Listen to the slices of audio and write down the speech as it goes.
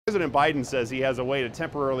President Biden says he has a way to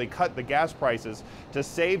temporarily cut the gas prices to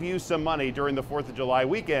save you some money during the 4th of July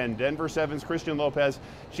weekend. Denver 7's Christian Lopez,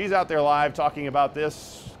 she's out there live talking about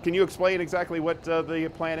this. Can you explain exactly what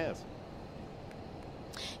the plan is?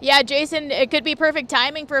 Yeah, Jason, it could be perfect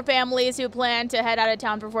timing for families who plan to head out of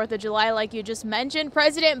town for 4th of July, like you just mentioned.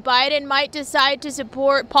 President Biden might decide to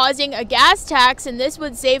support pausing a gas tax, and this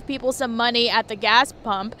would save people some money at the gas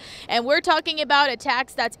pump. And we're talking about a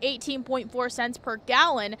tax that's 18.4 cents per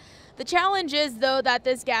gallon. The challenge is, though, that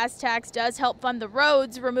this gas tax does help fund the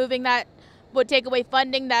roads. Removing that would take away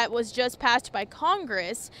funding that was just passed by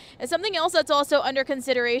Congress. And something else that's also under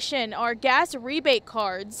consideration are gas rebate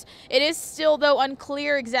cards. It is still, though,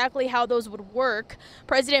 unclear exactly how those would work.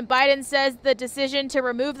 President Biden says the decision to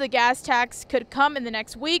remove the gas tax could come in the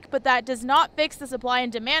next week, but that does not fix the supply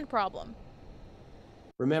and demand problem.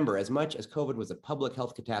 Remember, as much as COVID was a public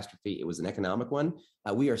health catastrophe, it was an economic one.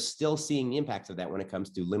 We are still seeing the impacts of that when it comes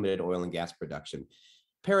to limited oil and gas production.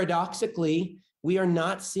 Paradoxically, we are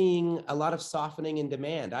not seeing a lot of softening in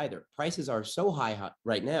demand either. Prices are so high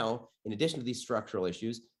right now, in addition to these structural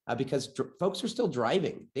issues, because folks are still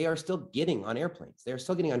driving. They are still getting on airplanes. They are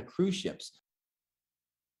still getting on cruise ships.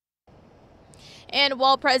 And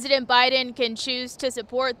while President Biden can choose to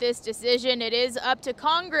support this decision, it is up to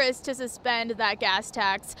Congress to suspend that gas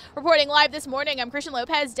tax. Reporting live this morning, I'm Christian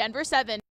Lopez, Denver 7.